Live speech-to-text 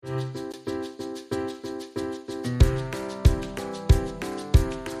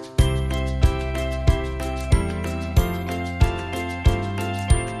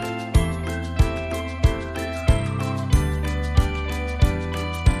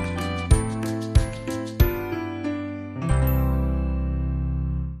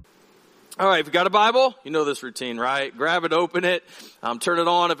All right, if you got a Bible, you know this routine, right? Grab it, open it, turn it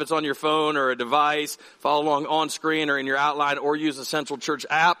on if it's on your phone or a device. Follow along on screen or in your outline, or use the Central Church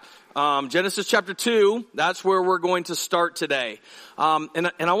app. Genesis chapter 2, that's where we're going to start today.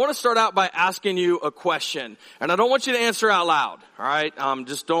 And I want to start out by asking you a question. And I don't want you to answer out loud, all right?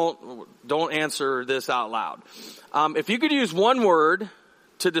 Just don't answer this out loud. If you could use one word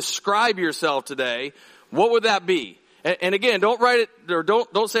to describe yourself today, what would that be? And again, don't write it, or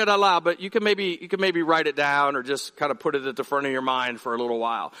don't say it out loud, but you can maybe write it down or just kind of put it at the front of your mind for a little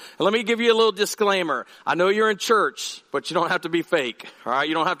while. And let me give you a little disclaimer. I know you're in church, but you don't have to be fake. All right.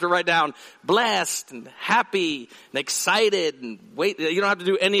 You don't have to write down blessed and happy and excited and wait. You don't have to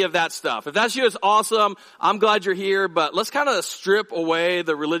do any of that stuff. If that's you, it's awesome. I'm glad you're here, but let's kind of strip away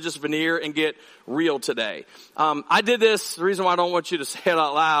the religious veneer and get real today. I did this. The reason why I don't want you to say it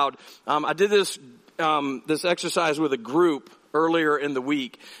out loud. I did this exercise with a group earlier in the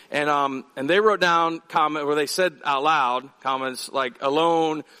week, and they wrote down they said out loud comments like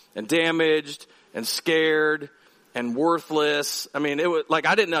alone and damaged and scared and worthless. I mean, it was like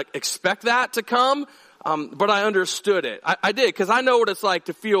I didn't expect that to come. But I understood it. I did, because I know what it's like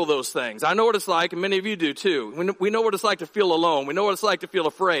to feel those things. I know what it's like, and many of you do too. We know what it's like to feel alone. We know what it's like to feel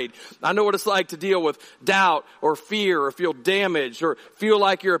afraid. I know what it's like to deal with doubt or fear or feel damaged or feel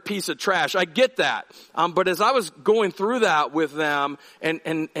like you're a piece of trash. I get that. But as I was going through that with them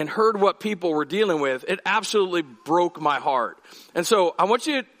and heard what people were dealing with, it absolutely broke my heart. And so I want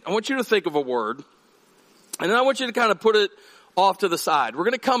you to think of a word, and then I want you to kind of put it off to the side. We're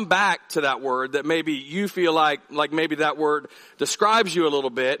going to come back to that word that maybe you feel like maybe that word describes you a little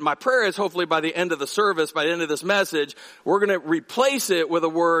bit. My prayer is hopefully by the end of the service, by the end of this message, we're going to replace it with a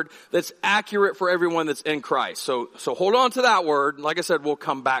word that's accurate for everyone that's in Christ. So hold on to that word. Like I said, we'll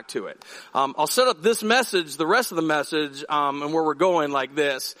come back to it. I'll set up this message, the rest of the message, and where we're going like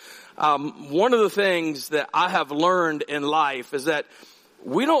this. One of the things that I have learned in life is that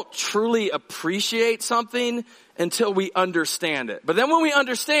we don't truly appreciate something until we understand it. But then when we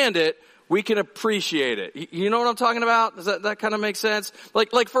understand it, we can appreciate it. You know what I'm talking about? Does that kind of make sense?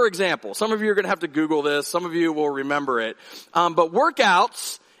 Like for example, some of you are going to have to Google this. Some of you will remember it. But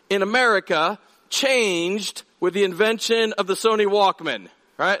workouts in America changed with the invention of the Sony Walkman.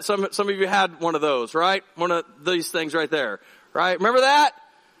 Right? Some of you had one of those, right? One of these things right there. Right? Remember that?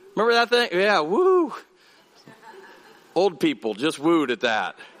 Remember that thing? Yeah, woo. Old people just wooed at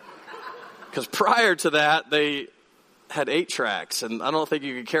that. Because prior to that, they had 8 tracks, and I don't think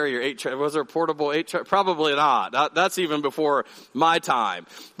you could carry your 8 track. Was there a portable 8 track? Probably not. That's even before my time.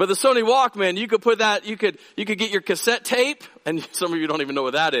 But the Sony Walkman, you could put that, you could get your cassette tape, and some of you don't even know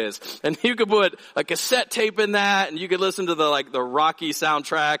what that is. And you could put a cassette tape in that, and you could listen to the Rocky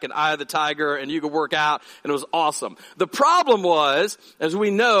soundtrack and Eye of the Tiger, and you could work out, and it was awesome. The problem was, as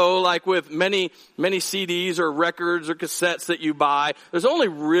we know, like with many CDs or records or cassettes that you buy, there's only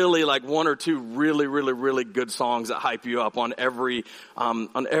really like 1 or 2 really, really, really good songs that hype you up on every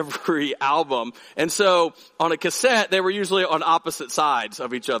album. And so on a cassette, they were usually on opposite sides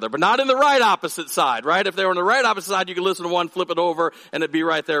of each other, but not in the right opposite side, right? If they were on the right opposite side, you could listen to one, flip it over, and it'd be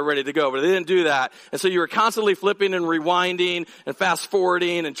right there ready to go. But they didn't do that. And so you were constantly flipping and rewinding and fast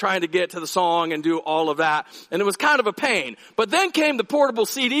forwarding and trying to get to the song and do all of that. And it was kind of a pain. But then came the portable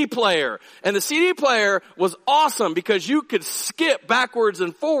CD player. And the CD player was awesome because you could skip backwards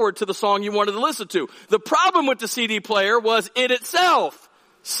and forward to the song you wanted to listen to. The problem with the CD player was it itself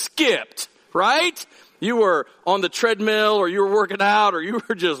skipped, right? You were on the treadmill, or you were working out, or you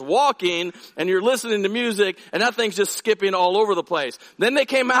were just walking, and you're listening to music, and that thing's just skipping all over the place. Then they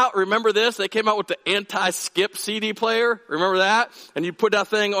came out, remember this? They came out with the anti-skip CD player. Remember that? And you put that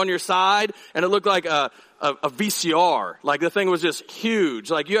thing on your side, and it looked like a VCR. Like the thing was just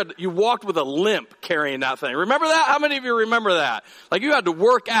huge. Like you walked with a limp carrying that thing. Remember that? How many of you remember that? Like you had to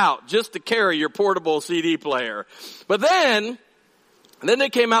work out just to carry your portable CD player. But then they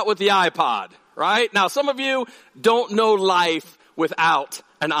came out with the iPod, right? Now some of you don't know life without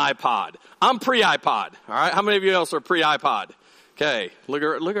an iPod. I'm pre-iPod, all right? How many of you else are pre-iPod? Okay, look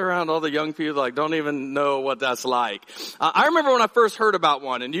around, all the young people like don't even know what that's like. I remember when I first heard about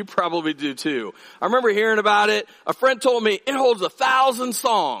one, and you probably do too. I remember hearing about it. A friend told me it holds 1,000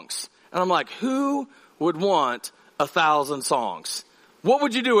 songs. And I'm like, who would want 1,000 songs? What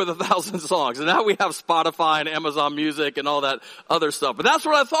would you do with 1,000 songs? And now we have Spotify and Amazon Music and all that other stuff. But that's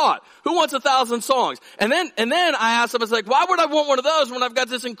what I thought. Who wants 1,000 songs? And then I asked him, I was like, why would I want one of those when I've got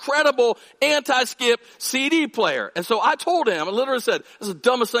this incredible anti-skip CD player? And so I told him, I literally said, this is the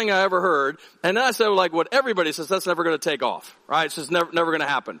dumbest thing I ever heard. And then I said, like what everybody says, that's never going to take off, right? It's just never going to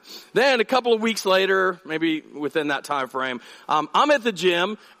happen. Then a couple of weeks later, maybe within that time frame, I'm at the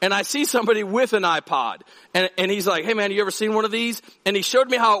gym and I see somebody with an iPod. And he's like, hey man, you ever seen one of these? And he showed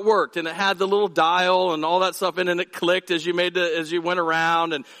me how it worked, and it had the little dial and all that stuff in it, and it clicked as you went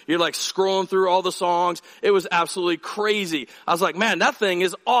around, and you're like scrolling through all the songs. It was absolutely crazy. I was like, man, that thing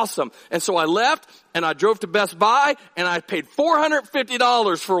is awesome. And so I left and I drove to Best Buy and I paid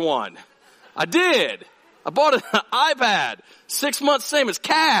 $450 for one. I did. I bought an iPad. 6 months, same as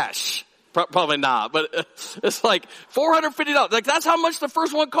cash. Probably not, but it's like $450. Like that's how much the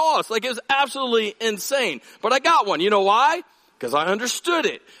first one cost. Like it was absolutely insane. But I got one. You know why? Because I understood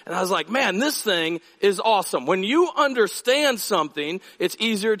it. And I was like, man, this thing is awesome. When you understand something, it's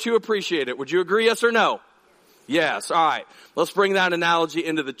easier to appreciate it. Would you agree, yes or no? Yes. All right. Let's bring that analogy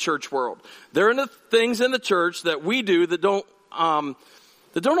into the church world. There are things in the church that we do that don't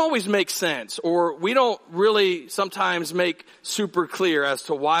always make sense, or we don't really sometimes make super clear as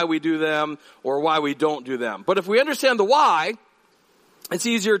to why we do them or why we don't do them. But if we understand the why, it's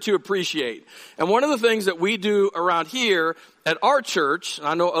easier to appreciate. And one of the things that we do around here at our church, and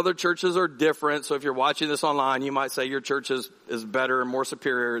I know other churches are different, so if you're watching this online, you might say your church is better and more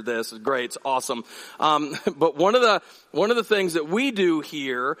superior. This is great. It's awesome. But one of the things that we do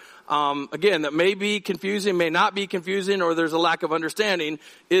here, again, that may be confusing, may not be confusing, or there's a lack of understanding,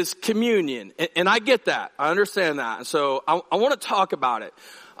 is communion. And I get that. I understand that. And so I want to talk about it.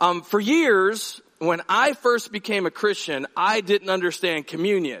 For years, when I first became a Christian, I didn't understand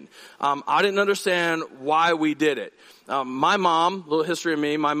communion. I didn't understand why we did it. My mom, a little history of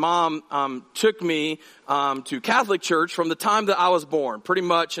me, my mom took me to Catholic church from the time that I was born, pretty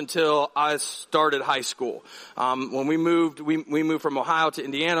much until I started high school. When we moved from Ohio to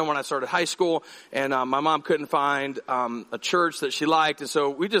Indiana when I started high school, and my mom couldn't find a church that she liked, and so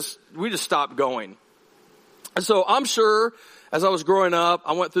we just stopped going. And so I'm sure as I was growing up,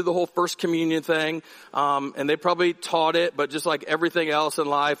 I went through the whole First Communion thing, and they probably taught it, but just like everything else in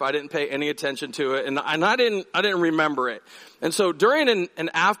life, I didn't pay any attention to it, and I didn't remember it. And so during and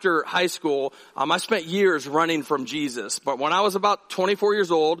after high school, I spent years running from Jesus. But when I was about 24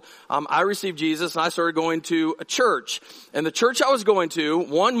 years old, I received Jesus and I started going to a church. And the church I was going to,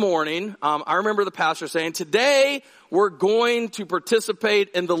 one morning, I remember the pastor saying, today we're going to participate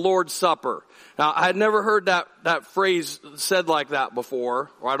in the Lord's Supper. Now, I had never heard that phrase said like that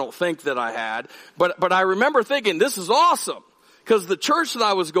before, or I don't think that I had. But I remember thinking, this is awesome. Because the church that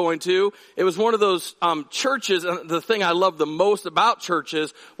I was going to, it was one of those churches, and the thing I loved the most about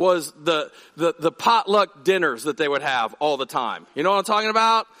churches was the potluck dinners that they would have all the time. You know what I'm talking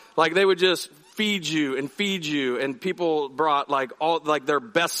about? Like they would just feed you, and people brought like their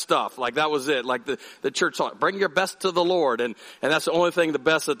best stuff. Like that was it. Like the church thought, bring your best to the Lord, and that's the only thing the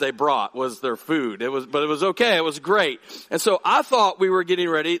best that they brought was their food. But it was okay. It was great. And so I thought we were getting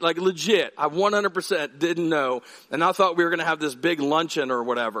ready, like legit. I 100% didn't know, and I thought we were going to have this big luncheon or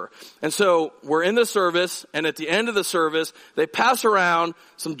whatever. And so we're in the service, and at the end of the service, they pass around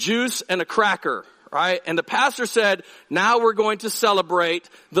some juice and a cracker. Right? And the pastor said, now we're going to celebrate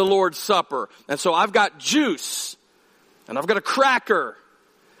the Lord's Supper. And so I've got juice and I've got a cracker.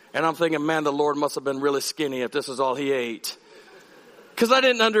 And I'm thinking, man, the Lord must have been really skinny if this is all he ate. Because I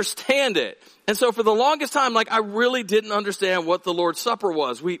didn't understand it. And so for the longest time, like I really didn't understand what the Lord's Supper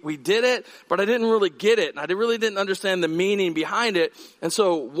was. We did it, but I didn't really get it. And I really didn't understand the meaning behind it. And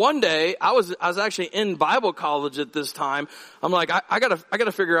so one day, I was actually in Bible college at this time. I'm like, I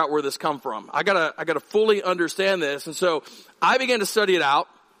gotta figure out where this come from. I gotta fully understand this. And so I began to study it out.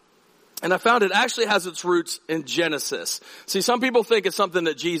 And I found it actually has its roots in Genesis. See, some people think it's something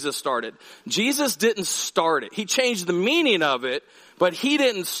that Jesus started. Jesus didn't start it. He changed the meaning of it, but he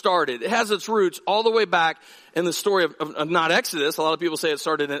didn't start it. It has its roots all the way back in the story of not Exodus. A lot of people say it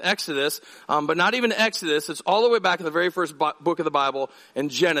started in Exodus, but not even Exodus. It's all the way back in the very first book of the Bible in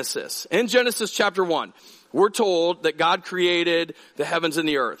Genesis. In Genesis chapter 1. We're told that God created the heavens and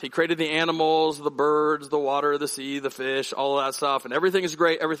the earth. He created the animals, the birds, the water, the sea, the fish, all of that stuff. And everything is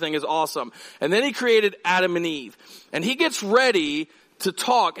great. Everything is awesome. And then he created Adam and Eve. And he gets ready to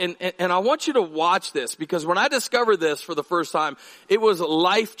talk. And I want you to watch this, because when I discovered this for the first time, it was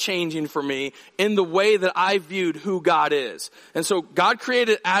life-changing for me in the way that I viewed who God is. And so God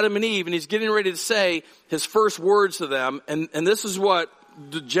created Adam and Eve, and he's getting ready to say his first words to them. And this is what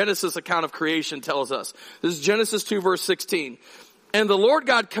the Genesis account of creation tells us. This is Genesis 2 verse 16. And the Lord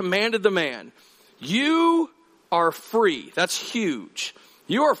God commanded the man, you are free. That's huge.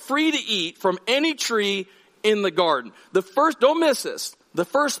 You are free to eat from any tree in the garden. Don't miss this. The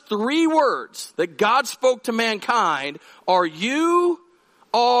first 3 words that God spoke to mankind are, you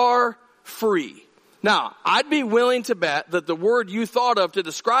are free. Now, I'd be willing to bet that the word you thought of to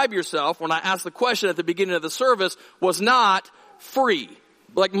describe yourself when I asked the question at the beginning of the service was not free.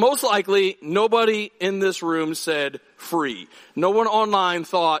 Like most likely, nobody in this room said free. No one online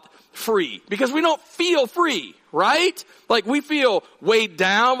thought free. Because we don't feel free, right? Like we feel weighed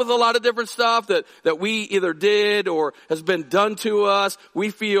down with a lot of different stuff that we either did or has been done to us.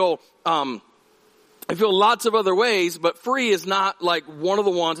 We feel, I feel lots of other ways, but free is not like one of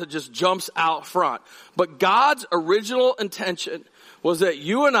the ones that just jumps out front. But God's original intention was that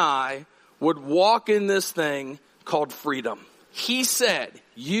you and I would walk in this thing called freedom. He said,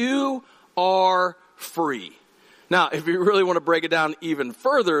 you are free. Now, if you really want to break it down even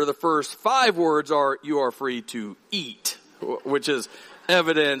further, the first 5 words are, you are free to eat, which is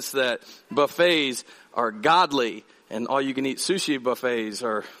evidence that buffets are godly and all you can eat sushi buffets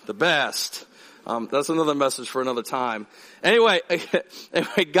are the best. That's another message for another time. Anyway,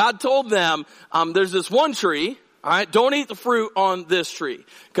 God told them, there's this one tree, all right, don't eat the fruit on this tree.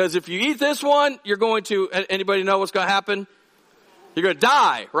 Because if you eat this one, you're going to, anybody know what's going to happen? You're going to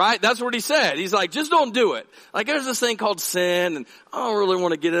die, right? That's what he said. He's like, just don't do it. Like there's this thing called sin, and I don't really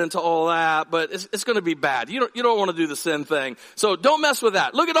want to get into all that, but it's going to be bad. You don't want to do the sin thing. So don't mess with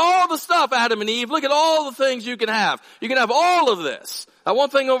that. Look at all the stuff, Adam and Eve. Look at all the things you can have. You can have all of this. That one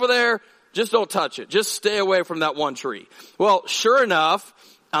thing over there, just don't touch it. Just stay away from that one tree. Well, sure enough,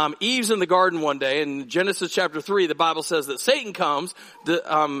 Eve's in the garden one day. In Genesis chapter 3, the Bible says that Satan comes,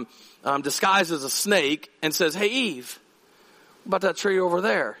 disguised as a snake, and says, hey, Eve, what about that tree over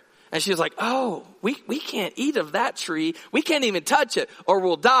there? And she's like, oh, we can't eat of that tree. We can't even touch it or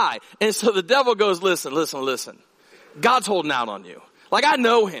we'll die. And so the devil goes, listen. God's holding out on you. Like I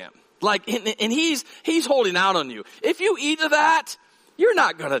know him. Like, and he's holding out on you. If you eat of that, you're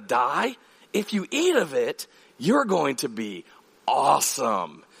not going to die. If you eat of it, you're going to be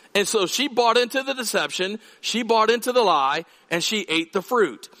awesome. And so she bought into the deception, she bought into the lie, and she ate the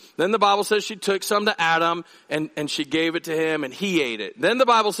fruit. Then the Bible says she took some to Adam, and she gave it to him, and he ate it. Then the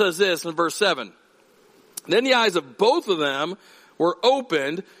Bible says this in verse 7. Then the eyes of both of them were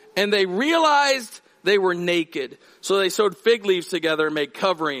opened, and they realized they were naked. So they sewed fig leaves together and made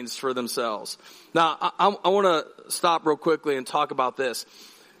coverings for themselves. Now, I want to stop real quickly and talk about this.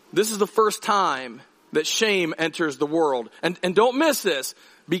 This is the first time that shame enters the world. And don't miss this.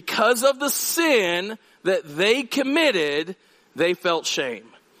 Because of the sin that they committed, they felt shame.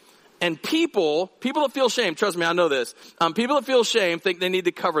 And people that feel shame, trust me, I know this. People that feel shame think they need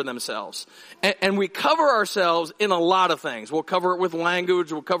to cover themselves. And we cover ourselves in a lot of things. We'll cover it with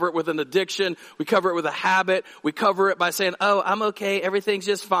language. We'll cover it with an addiction. We cover it with a habit. We cover it by saying, oh, I'm okay. Everything's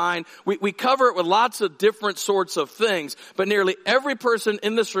just fine. We cover it with lots of different sorts of things. But nearly every person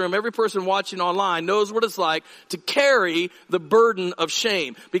in this room, every person watching online knows what it's like to carry the burden of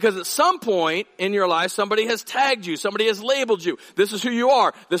shame. Because at some point in your life, somebody has tagged you. Somebody has labeled you. This is who you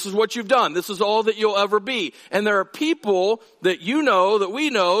are. This is what you've done. This is all that you'll ever be. And there are people that you know, that we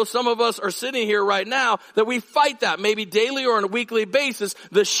know, some of us are sitting here right now, that we fight that maybe daily or on a weekly basis,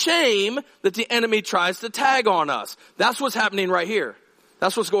 the shame that the enemy tries to tag on us. That's what's happening right here.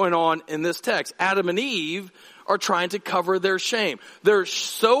 That's what's going on in this text. Adam and Eve are trying to cover their shame. They're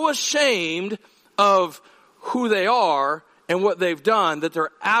so ashamed of who they are and what they've done that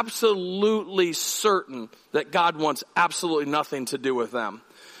they're absolutely certain that God wants absolutely nothing to do with them.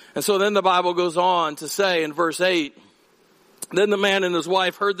 And so then the Bible goes on to say in verse 8, then the man and his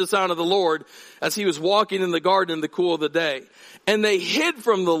wife heard the sound of the Lord as he was walking in the garden in the cool of the day. And they hid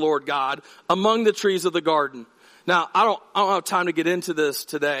from the Lord God among the trees of the garden. Now, I don't have time to get into this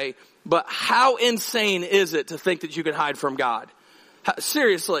today, but how insane is it to think that you can hide from God?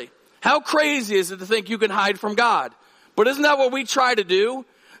 Seriously, how crazy is it to think you can hide from God? But isn't that what we try to do?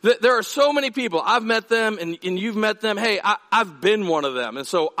 There are so many people, I've met them and you've met them. Hey, I've been one of them. And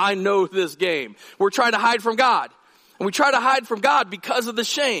so I know this game. We're trying to hide from God. And we try to hide from God because of the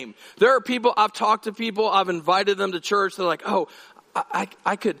shame. There are people, I've talked to people, I've invited them to church. They're like, oh,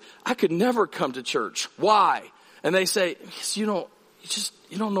 I could never come to church. Why? And they say, yes, you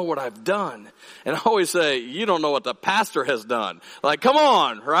don't know what I've done. And I always say, you don't know what the pastor has done. Like, come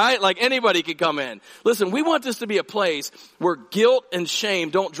on, right? Like anybody can come in. Listen, we want this to be a place where guilt and shame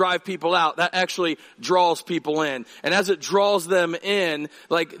don't drive people out. That actually draws people in. And as it draws them in,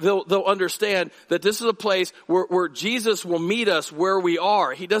 like they'll understand that this is a place where Jesus will meet us where we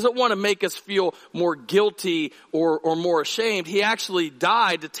are. He doesn't want to make us feel more guilty or more ashamed. He actually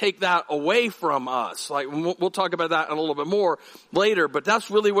died to take that away from us. Like we'll talk about that in a little bit more later, but that's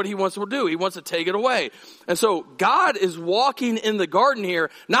really what he wants to do. He wants to take it away. And so God is walking in the garden here,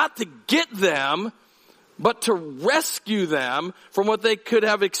 not to get them, but to rescue them from what they could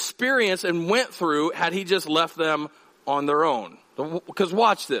have experienced and went through had he just left them on their own. Because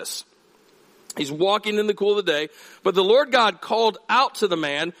watch this. He's walking in the cool of the day, but the Lord God called out to the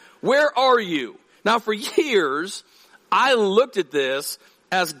man, "Where are you?" Now for years, I looked at this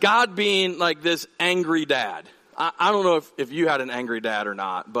as God being like this angry dad. I don't know if you had an angry dad or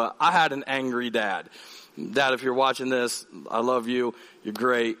not, but I had an angry dad. Dad, if you're watching this, I love you. You're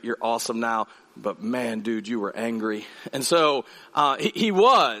great. You're awesome now. But man, dude, you were angry. And so, he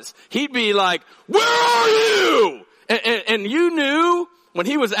was. He'd be like, "Where are you?" And you knew when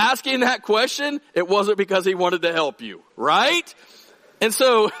he was asking that question, it wasn't because he wanted to help you, right? And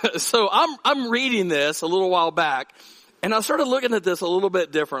so I'm reading this a little while back, and I started looking at this a little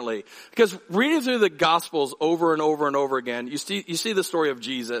bit differently. Because reading through the Gospels over and over and over again, you see the story of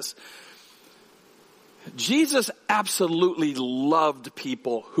Jesus. Jesus absolutely loved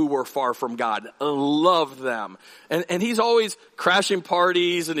people who were far from God, loved them. And he's always crashing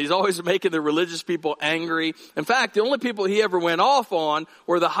parties, and he's always making the religious people angry. In fact, the only people he ever went off on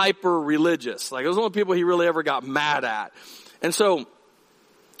were the hyper-religious. Like, those were the only people he really ever got mad at. And so,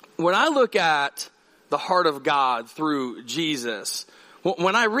 when I look at the heart of God through Jesus,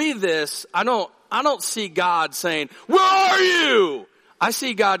 when I read this, I don't see God saying, "Where are you?" I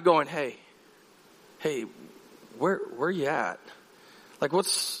see God going, hey, where you at? Like,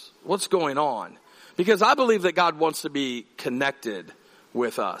 what's going on? Because I believe that God wants to be connected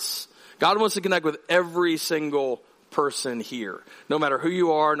with us. God wants to connect with every single person here. No matter who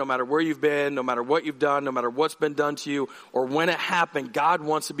you are, no matter where you've been, no matter what you've done, no matter what's been done to you, or when it happened, God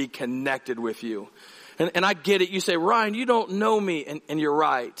wants to be connected with you. And I get it. You say, "Ryan, you don't know me." And you're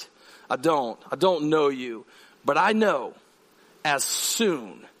right. I don't know you. But I know as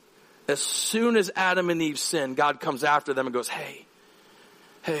soon as Adam and Eve sinned, God comes after them and goes, hey,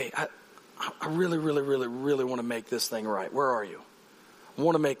 I really, really, really, really want to make this thing right. Where are you? I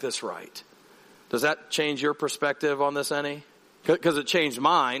want to make this right. Does that change your perspective on this any? Because it changed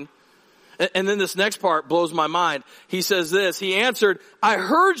mine. And then this next part blows my mind. He says this, he answered, "I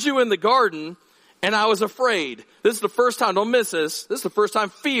heard you in the garden and I was afraid." This is the first time, don't miss this. This is the first time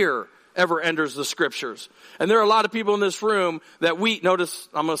fear ever enters the scriptures. And there are a lot of people in this room that notice,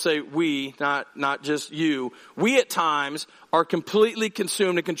 I'm going to say we, not just you. We at times are completely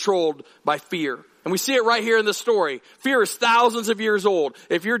consumed and controlled by fear. And we see it right here in the story. Fear is thousands of years old.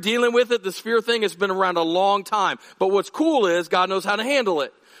 If you're dealing with it, this fear thing has been around a long time. But what's cool is God knows how to handle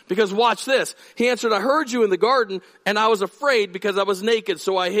it. Because watch this. He answered, "I heard you in the garden and I was afraid because I was naked,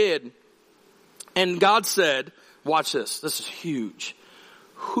 so I hid." And God said, watch this. This is huge.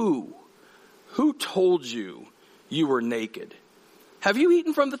 Who told you you were naked? Have you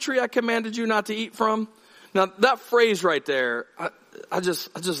eaten from the tree I commanded you not to eat from? Now that phrase right there, I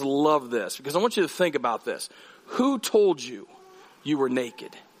just love this because I want you to think about this. Who told you you were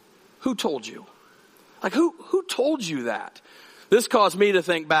naked? Who told you? Like who told you that? This caused me to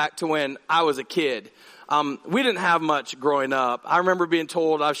think back to when I was a kid. We didn't have much growing up. I remember being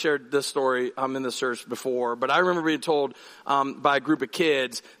told, I've shared this story in this church before, but I remember being told by a group of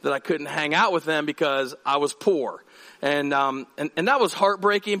kids that I couldn't hang out with them because I was poor. And that was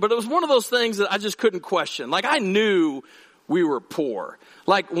heartbreaking, but it was one of those things that I just couldn't question. Like I knew we were poor.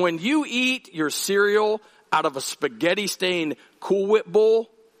 Like when you eat your cereal out of a spaghetti stained Cool Whip bowl,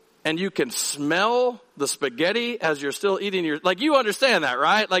 and you can smell the spaghetti as you're still eating like you understand that,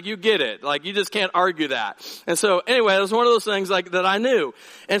 right? Like you get it. Like you just can't argue that. And so anyway, it was one of those things like that I knew.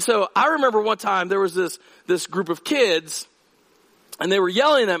 And so I remember one time there was this group of kids and they were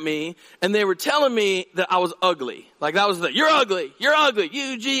yelling at me and they were telling me that I was ugly. Like that was you're ugly,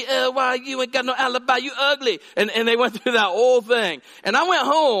 UGLY, you ain't got no alibi, you ugly. And they went through that whole thing. And I went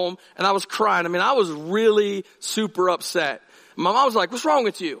home and I was crying. I mean, I was really super upset. My mom was like, "What's wrong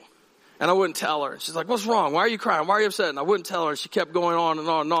with you?" And I wouldn't tell her. She's like, "What's wrong? Why are you crying? Why are you upset?" And I wouldn't tell her. She kept going on and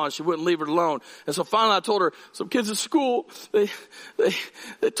on and on. She wouldn't leave it alone. And so finally I told her, some kids at school, they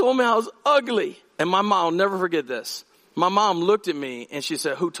told me I was ugly. And my mom, I'll never forget this. My mom looked at me and she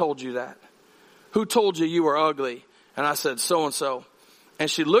said, "Who told you that? Who told you you were ugly?" And I said, "So and so." And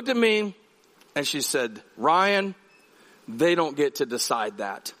she looked at me and she said, "Ryan, they don't get to decide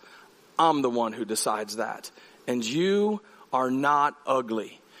that. I'm the one who decides that. And you are not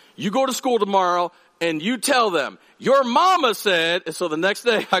ugly. You go to school tomorrow and you tell them, your mama said," and so the next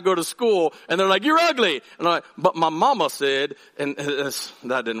day I go to school and they're like, "You're ugly." And I'm like, "But my mama said," and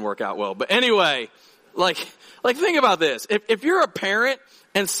that didn't work out well. But anyway, like think about this. If you're a parent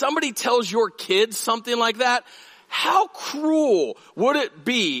and somebody tells your kids something like that, how cruel would it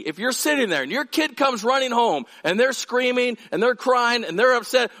be if you're sitting there and your kid comes running home and they're screaming and they're crying and they're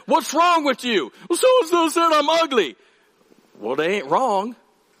upset. What's wrong with you? Well, so-and-so said I'm ugly. Well, they ain't wrong.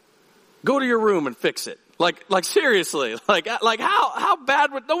 Go to your room and fix it. Like seriously, like how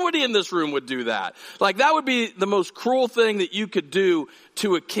bad would, nobody in this room would do that. Like that would be the most cruel thing that you could do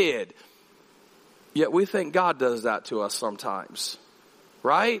to a kid. Yet we think God does that to us sometimes.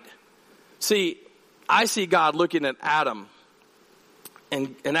 Right? See, I see God looking at Adam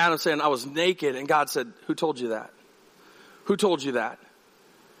and Adam saying, I was naked. And God said, who told you that? Who told you that?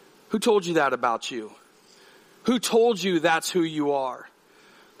 Who told you that about you? Who told you that's who you are?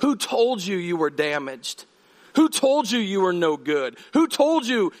 Who told you you were damaged? Who told you you were no good? Who told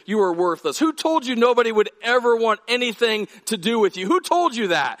you you were worthless? Who told you nobody would ever want anything to do with you? Who told you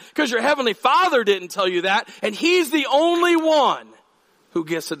that? Because your heavenly Father didn't tell you that, and He's the only one who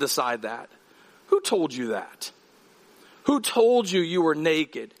gets to decide that. Who told you that? Who told you you were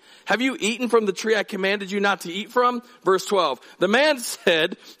naked? Have you eaten from the tree I commanded you not to eat from? Verse 12. The man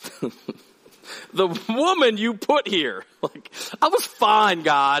said, the woman you put here, like, I was fine,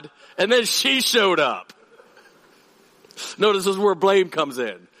 God. And then she showed up. Notice this is where blame comes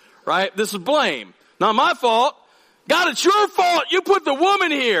in, right? This is blame. Not my fault. God, it's your fault. You put the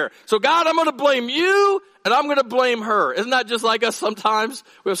woman here. So God, I'm going to blame you and I'm going to blame her. Isn't that just like us sometimes?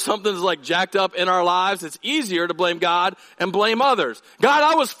 If something's like jacked up in our lives, it's easier to blame God and blame others. God,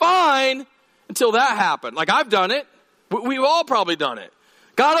 I was fine until that happened. Like I've done it. We've all probably done it.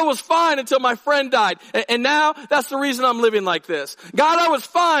 God, I was fine until my friend died. And now that's the reason I'm living like this. God, I was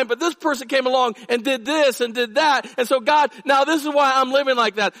fine, but this person came along and did this and did that. And so God, now this is why I'm living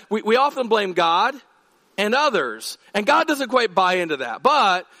like that. We often blame God and others. And God doesn't quite buy into that.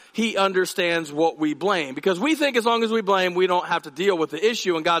 But He understands what we blame. Because we think as long as we blame, we don't have to deal with the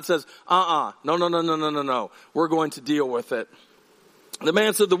issue. And God says, no. We're going to deal with it. The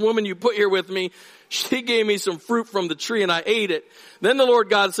man said, the woman you put here with me, she gave me some fruit from the tree and I ate it. Then the Lord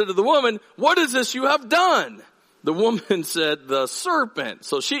God said to the woman, what is this you have done? The woman said, the serpent.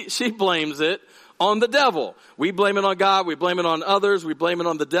 So she blames it on the devil. We blame it on God. We blame it on others. We blame it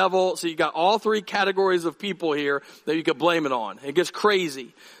on the devil. So you got all three categories of people here that you could blame it on. It gets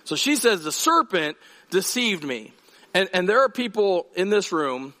crazy. So she says, the serpent deceived me. And there are people in this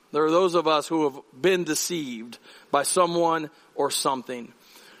room, there are those of us who have been deceived by someone or something.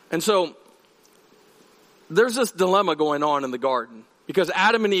 And so there's this dilemma going on in the garden because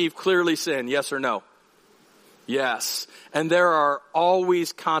Adam and Eve clearly sinned. Yes or no? Yes. And there are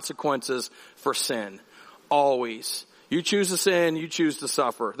always consequences for sin. Always. You choose to sin, you choose to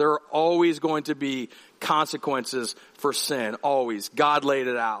suffer. There are always going to be consequences for sin. Always. God laid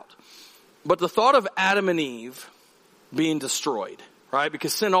it out. But the thought of Adam and Eve being destroyed, right?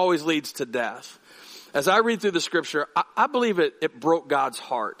 Because sin always leads to death. As I read through the scripture, I believe it broke God's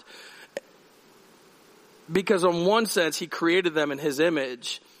heart. Because in one sense, He created them in His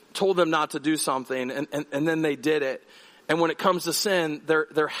image, told them not to do something, and then they did it. And when it comes to sin,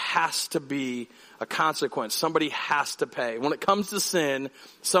 there has to be a consequence. Somebody has to pay. When it comes to sin,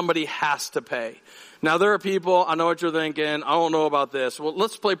 somebody has to pay. Now there are people, I know what you're thinking, I don't know about this. Well,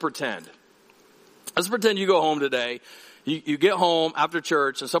 let's play pretend. Let's pretend you go home today. You get home after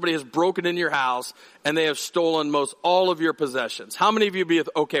church and somebody has broken into your house and they have stolen most all of your possessions. How many of you be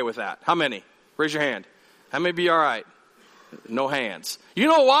okay with that? How many? Raise your hand. How many be all right? No hands. You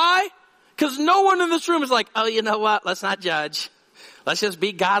know why? Because no one in this room is like, oh, you know what? Let's not judge. Let's just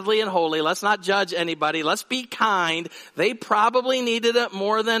be godly and holy. Let's not judge anybody. Let's be kind. They probably needed it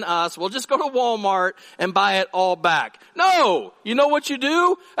more than us. We'll just go to Walmart and buy it all back. No. You know what you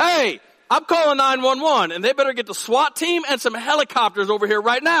do? Hey, I'm calling 911 and they better get the SWAT team and some helicopters over here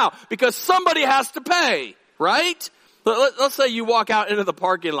right now because somebody has to pay, right? Let's say you walk out into the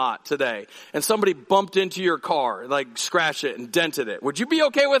parking lot today and somebody bumped into your car, like scratched it and dented it. Would you be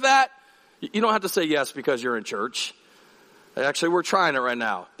okay with that? You don't have to say yes because you're in church. Actually, we're trying it right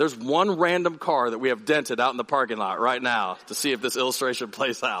now. There's one random car that we have dented out in the parking lot right now to see if this illustration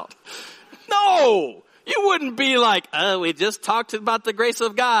plays out. No! You wouldn't be like, oh, we just talked about the grace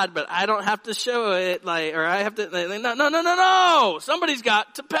of God, but I don't have to show it, or I have to, no. Somebody's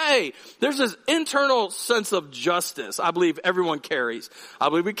got to pay. There's this internal sense of justice I believe everyone carries. I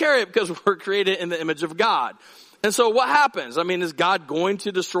believe we carry it because we're created in the image of God. And so what happens? I mean, is God going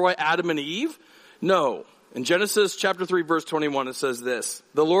to destroy Adam and Eve? No. In Genesis chapter 3, verse 21, it says this,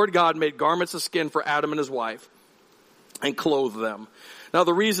 the Lord God made garments of skin for Adam and his wife and clothed them. Now,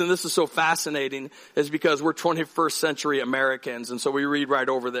 the reason this is so fascinating is because we're 21st century Americans, and so we read right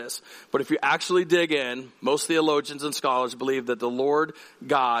over this. But if you actually dig in, most theologians and scholars believe that the Lord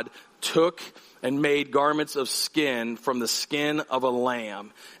God took and made garments of skin from the skin of a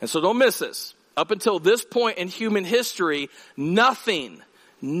lamb. And so don't miss this. Up until this point in human history, nothing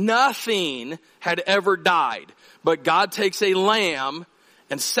had ever died. But God takes a lamb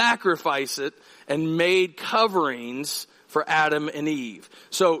and sacrificed it and made coverings for Adam and Eve.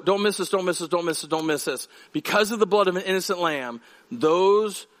 So don't miss this, don't miss this, don't miss this, don't miss this. Because of the blood of an innocent lamb,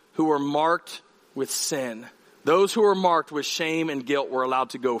 those who were marked with sin, those who were marked with shame and guilt were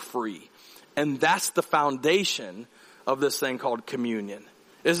allowed to go free. And that's the foundation of this thing called communion.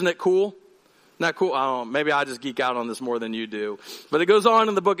 Isn't it cool? Not cool? I don't know. Maybe I just geek out on this more than you do. But it goes on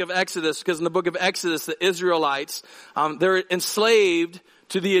in the book of Exodus, because in the book of Exodus, the Israelites, they're enslaved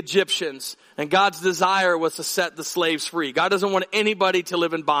to the Egyptians. And God's desire was to set the slaves free. God doesn't want anybody to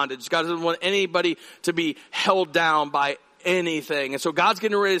live in bondage. God doesn't want anybody to be held down by anything. And so God's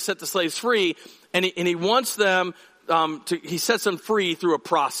getting ready to set the slaves free. And he wants them he sets them free through a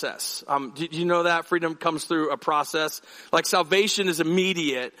process. Do you know that freedom comes through a process? Like salvation is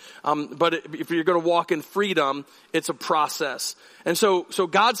immediate, but if you're going to walk in freedom, it's a process. And so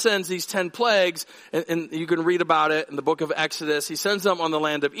God sends these 10 plagues, and you can read about it in the book of Exodus. He sends them on the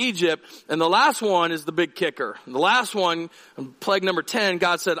land of Egypt, and the last one is the big kicker. The last one, plague number 10,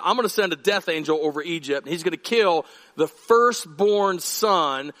 God said, I'm going to send a death angel over Egypt, and he's going to kill the firstborn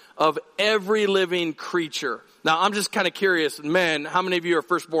son of every living creature. Now, I'm just kind of curious, men, how many of you are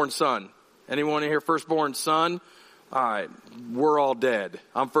firstborn son? Anyone here firstborn son? All right, we're all dead.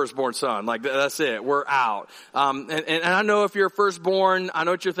 I'm firstborn son. Like, that's it. We're out. And I know if you're firstborn, I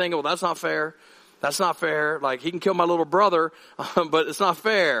know what you're thinking, well, that's not fair. That's not fair. Like, he can kill my little brother, but it's not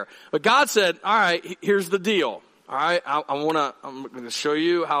fair. But God said, all right, here's the deal. All right, I'm going to show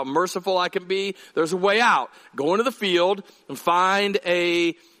you how merciful I can be. There's a way out. Go into the field and find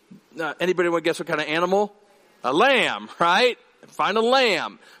anybody want to guess what kind of animal? A lamb, right? Find a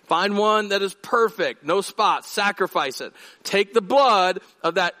lamb. Find one that is perfect, no spots, sacrifice it. Take the blood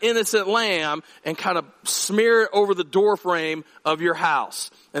of that innocent lamb and kind of smear it over the doorframe of your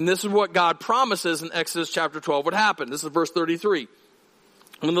house. And this is what God promises in Exodus chapter 12 would happen. This is verse 33.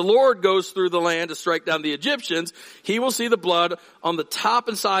 When the Lord goes through the land to strike down the Egyptians, he will see the blood on the top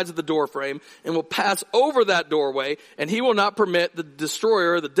and sides of the doorframe and will pass over that doorway, and he will not permit the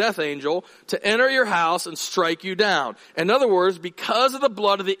destroyer, the death angel, to enter your house and strike you down. In other words, because of the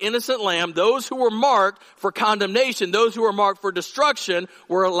blood of the innocent lamb, those who were marked for condemnation, those who were marked for destruction,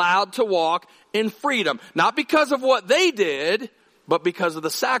 were allowed to walk in freedom. Not because of what they did, but because of the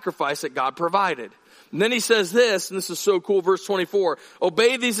sacrifice that God provided. And then he says this, and this is so cool, verse 24,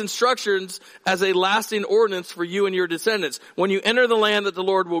 obey these instructions as a lasting ordinance for you and your descendants. When you enter the land that the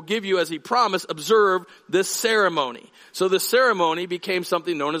Lord will give you as he promised, observe this ceremony. So this ceremony became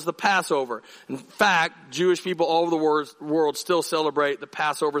something known as the Passover. In fact, Jewish people all over the world still celebrate the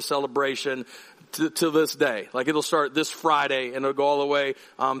Passover celebration to this day. Like, it'll start this Friday and it'll go all the way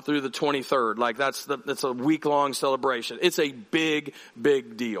through the 23rd. Like, that's a week-long celebration. It's a big,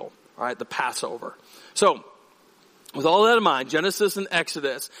 big deal. All right, the Passover. So, with all that in mind, Genesis and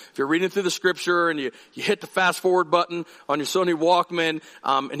Exodus, if you're reading through the scripture and you hit the fast forward button on your Sony Walkman,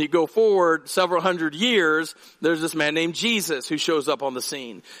 and you go forward several hundred years, there's this man named Jesus who shows up on the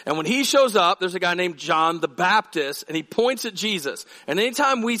scene. And when he shows up, there's a guy named John the Baptist, and he points at Jesus. And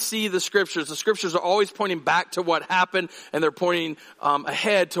anytime we see the scriptures are always pointing back to what happened, and they're pointing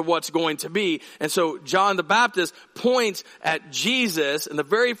ahead to what's going to be. And so John the Baptist points at Jesus, and the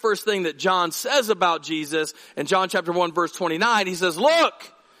very first thing that John says about Jesus in John chapter 1 verse 29, he says,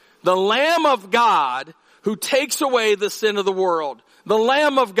 look, the Lamb of God who takes away the sin of the world. The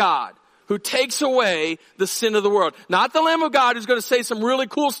Lamb of God who takes away the sin of the world. Not the Lamb of God who's going to say some really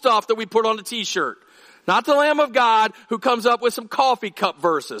cool stuff that we put on a t-shirt. Not the Lamb of God who comes up with some coffee cup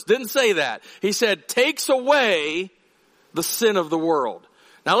verses. Didn't say that. He said, takes away the sin of the world.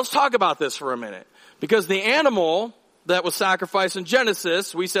 Now let's talk about this for a minute. Because the animal that was sacrificed in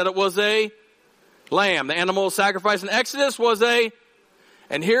Genesis, we said it was a lamb. The animal sacrifice in Exodus was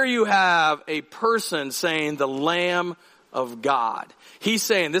and here you have a person saying the Lamb of God. He's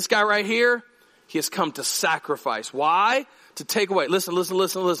saying this guy right here, he has come to sacrifice. Why? To take away. Listen.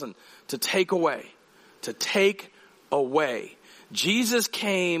 To take away. To take away. Jesus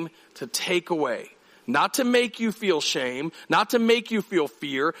came to take away. Not to make you feel shame, not to make you feel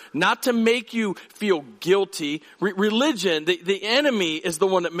fear, not to make you feel guilty. Religion, the enemy is the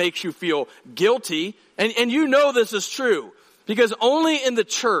one that makes you feel guilty. And you know this is true. Because only in the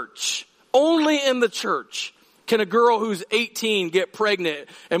church can a girl who's 18 get pregnant.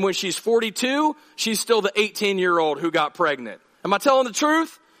 And when she's 42, she's still the 18-year-old who got pregnant. Am I telling the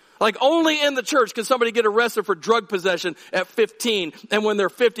truth? Like only in the church can somebody get arrested for drug possession at 15, and when they're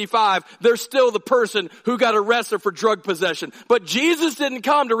 55, they're still the person who got arrested for drug possession. But Jesus didn't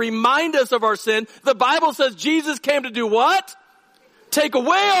come to remind us of our sin. The Bible says Jesus came to do what? Take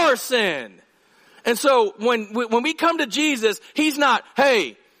away our sin. And so when we come to Jesus, He's not,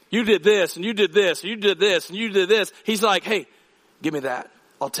 hey, you did this, and you did this, and you did this, and you did this. He's like, hey, give me that.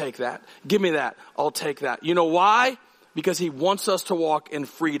 I'll take that. Give me that. I'll take that. You know why? Because He wants us to walk in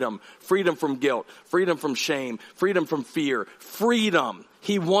freedom. Freedom from guilt. Freedom from shame. Freedom from fear. Freedom.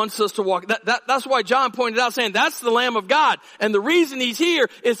 He wants us to walk. That's why John pointed out saying that's the Lamb of God. And the reason He's here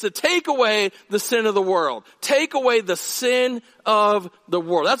is to take away the sin of the world. Take away the sin of the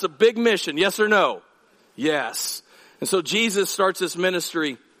world. That's a big mission. Yes or no? Yes. And so Jesus starts this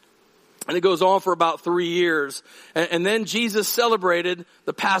ministry. And it goes on for about 3 years. And then Jesus celebrated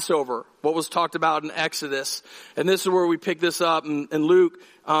the Passover, what was talked about in Exodus. And this is where we pick this up in Luke,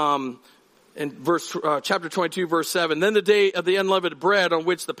 in chapter 22, verse 7. Then the day of the unleavened bread on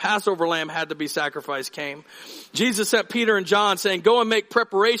which the Passover lamb had to be sacrificed came. Jesus sent Peter and John saying, go and make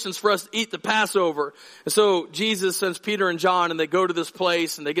preparations for us to eat the Passover. And so Jesus sends Peter and John, and they go to this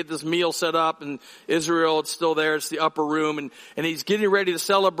place and they get this meal set up in Israel. It's still there. It's the upper room. And He's getting ready to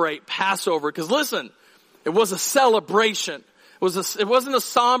celebrate Passover. Because listen, it was a celebration. It wasn't a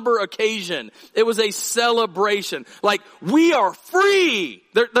somber occasion. It was a celebration. Like, we are free.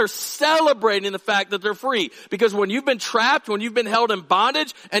 They're celebrating the fact that they're free. Because when you've been trapped, when you've been held in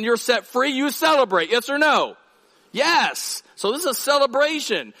bondage, and you're set free, you celebrate. Yes or no? Yes. So this is a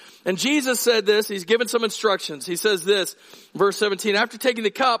celebration. And Jesus said this. He's given some instructions. He says this, verse 17, after taking the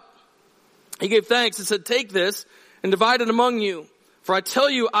cup, He gave thanks and said, take this and divide it among you. For I tell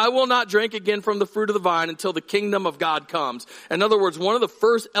you, I will not drink again from the fruit of the vine until the kingdom of God comes. In other words, one of the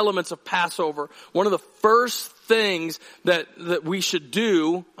first elements of Passover, one of the first things that we should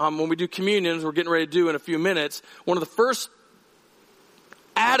do when we do communion, as we're getting ready to do in a few minutes, one of the first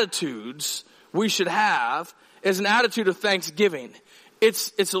attitudes we should have is an attitude of thanksgiving.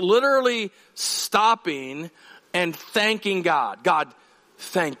 It's literally stopping and thanking God. God,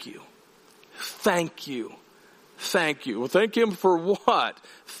 thank you. Thank you. Thank you. Well, thank Him for what?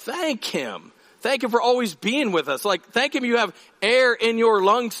 Thank Him. Thank Him for always being with us. Like, thank Him you have air in your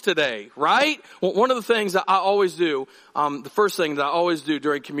lungs today, right? Well, one of the things that I always do, the first thing that I always do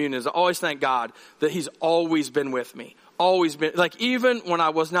during communion is I always thank God that He's always been with me. Always been, like even when I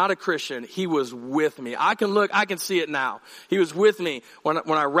was not a Christian, He was with me. I can see it now. He was with me when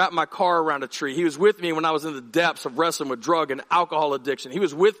I wrapped my car around a tree. He was with me when I was in the depths of wrestling with drug and alcohol addiction. He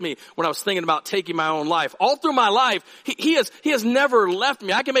was with me when I was thinking about taking my own life. All through my life, He has never left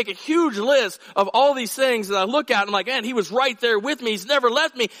me. I can make a huge list of all these things that I look at and I'm like, man, He was right there with me. He's never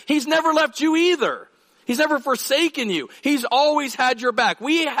left me. He's never left you either. He's never forsaken you. He's always had your back.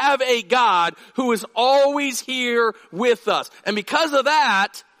 We have a God who is always here with us. And because of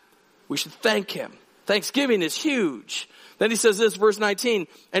that, we should thank Him. Thanksgiving is huge. Then He says this, verse 19,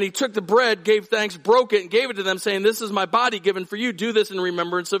 and He took the bread, gave thanks, broke it, and gave it to them, saying, this is my body given for you. Do this in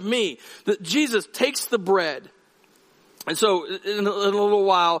remembrance of me. Jesus takes the bread. And so in a little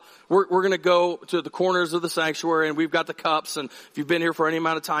while, we're going to go to the corners of the sanctuary, and we've got the cups. And if you've been here for any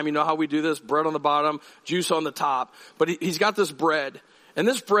amount of time, you know how we do this. Bread on the bottom, juice on the top. But He's got this bread. And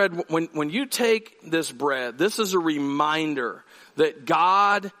this bread, when you take this bread, this is a reminder that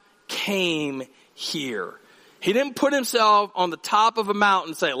God came here. He didn't put Himself on the top of a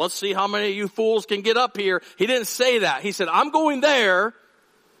mountain and say, let's see how many of you fools can get up here. He didn't say that. He said, I'm going there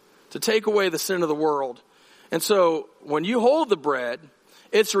to take away the sin of the world. And so when you hold the bread,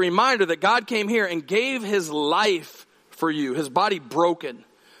 it's a reminder that God came here and gave His life for you, His body broken,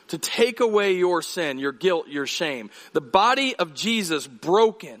 to take away your sin, your guilt, your shame. The body of Jesus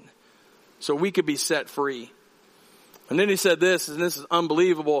broken so we could be set free. And then He said this, and this is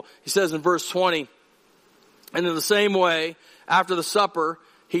unbelievable. He says in verse 20, and in the same way, after the supper,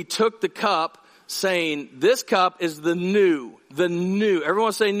 He took the cup, saying, this cup is the new,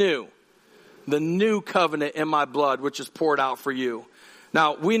 everyone say new. The new covenant in my blood, which is poured out for you.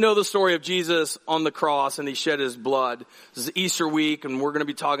 Now, we know the story of Jesus on the cross, and He shed His blood. This is Easter week, and we're going to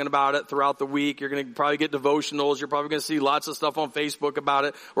be talking about it throughout the week. You're going to probably get devotionals. You're probably going to see lots of stuff on Facebook about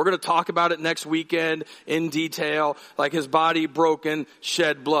it. We're going to talk about it next weekend in detail, like His body broken,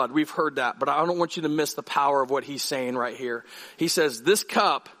 shed blood. We've heard that, but I don't want you to miss the power of what He's saying right here. He says, this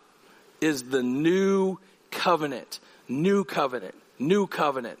cup is the new covenant, new covenant. New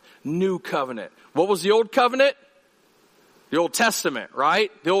covenant, new covenant. What was the old covenant? The Old Testament,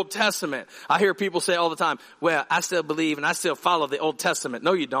 right? The Old Testament. I hear people say all the time, well, I still believe and I still follow the Old Testament.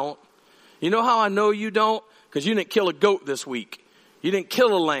 No, you don't. You know how I know you don't? Because you didn't kill a goat this week. You didn't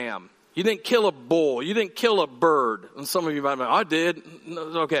kill a lamb. You didn't kill a bull. You didn't kill a bird. And some of you might be like, I did.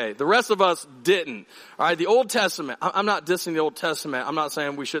 Okay. The rest of us didn't. All right. The Old Testament. I'm not dissing the Old Testament. I'm not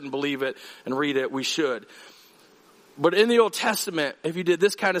saying we shouldn't believe it and read it. We should. But in the Old Testament, if you did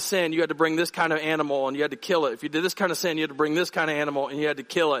this kind of sin, you had to bring this kind of animal and you had to kill it. If you did this kind of sin, you had to bring this kind of animal and you had to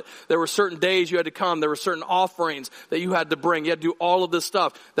kill it. There were certain days you had to come. There were certain offerings that you had to bring. You had to do all of this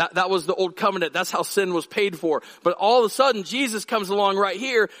stuff. That was the Old Covenant. That's how sin was paid for. But all of a sudden, Jesus comes along right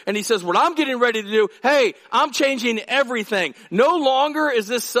here and he says, what I'm getting ready to do, hey, I'm changing everything. No longer is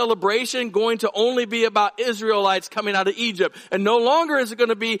this celebration going to only be about Israelites coming out of Egypt. And no longer is it going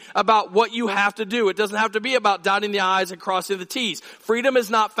to be about what you have to do. It doesn't have to be about dotting the I's and crossing the T's. Freedom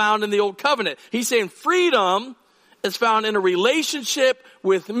is not found in the Old Covenant. He's saying freedom is found in a relationship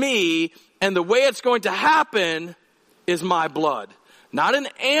with me, and the way it's going to happen is my blood. Not an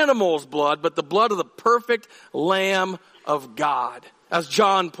animal's blood, but the blood of the perfect Lamb of God. As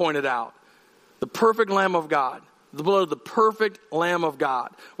John pointed out, the perfect Lamb of God, the blood of the perfect Lamb of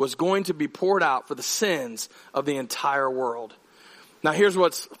God was going to be poured out for the sins of the entire world. Now here's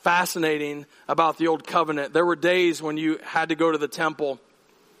what's fascinating about the Old Covenant. There were days when you had to go to the temple.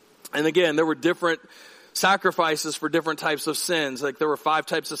 And again, there were different sacrifices for different types of sins. Like there were 5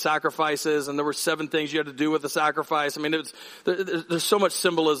 types of sacrifices and there were 7 things you had to do with the sacrifice. I mean, there's so much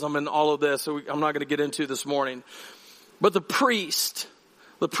symbolism in all of this, so I'm not going to get into this morning. But the priest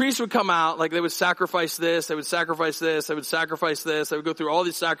would come out, like they would sacrifice this, they would sacrifice this, they would sacrifice this, they would go through all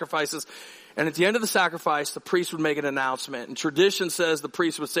these sacrifices. And at the end of the sacrifice, the priest would make an announcement. And tradition says the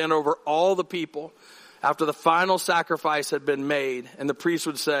priest would stand over all the people after the final sacrifice had been made. And the priest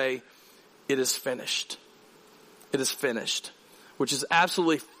would say, it is finished. It is finished. Which is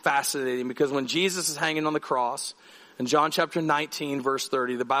absolutely fascinating because when Jesus is hanging on the cross, in John chapter 19, verse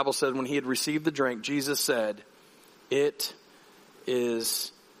 30, the Bible said when he had received the drink, Jesus said, it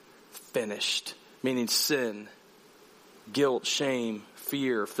is finished. Meaning sin, guilt, shame,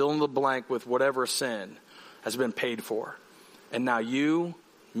 fear, fill in the blank with whatever sin has been paid for. And now you,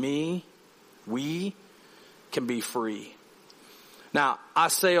 me, we can be free. Now, I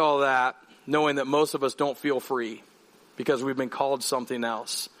say all that knowing that most of us don't feel free because we've been called something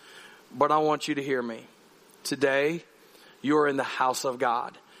else. But I want you to hear me. Today, you are in the house of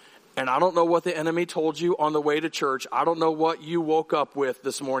God. And I don't know what the enemy told you on the way to church. I don't know what you woke up with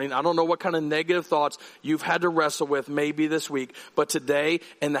this morning. I don't know what kind of negative thoughts you've had to wrestle with maybe this week. But today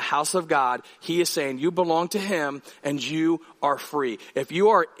in the house of God, he is saying you belong to him and you are free. If you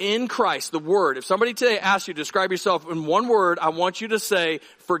are in Christ, the word, if somebody today asks you to describe yourself in one word, I want you to say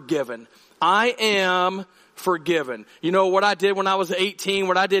forgiven. I am forgiven. You know what I did when I was 18,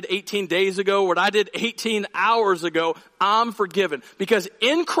 what I did 18 days ago, what I did 18 hours ago, I'm forgiven. Because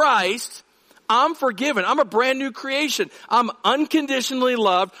in Christ, I'm forgiven. I'm a brand new creation. I'm unconditionally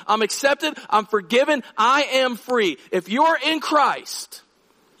loved. I'm accepted. I'm forgiven. I am free. If you're in Christ,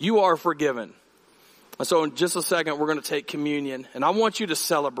 you are forgiven. And so in just a second, we're going to take communion. And I want you to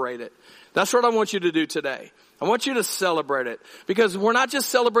celebrate it. That's what I want you to do today. I want you to celebrate it because we're not just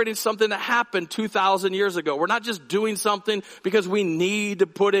celebrating something that happened 2,000 years ago. We're not just doing something because we need to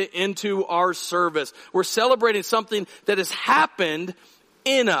put it into our service. We're celebrating something that has happened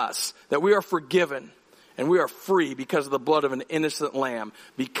in us, that we are forgiven and we are free because of the blood of an innocent lamb.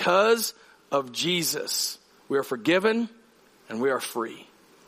 Because of Jesus, we are forgiven and we are free.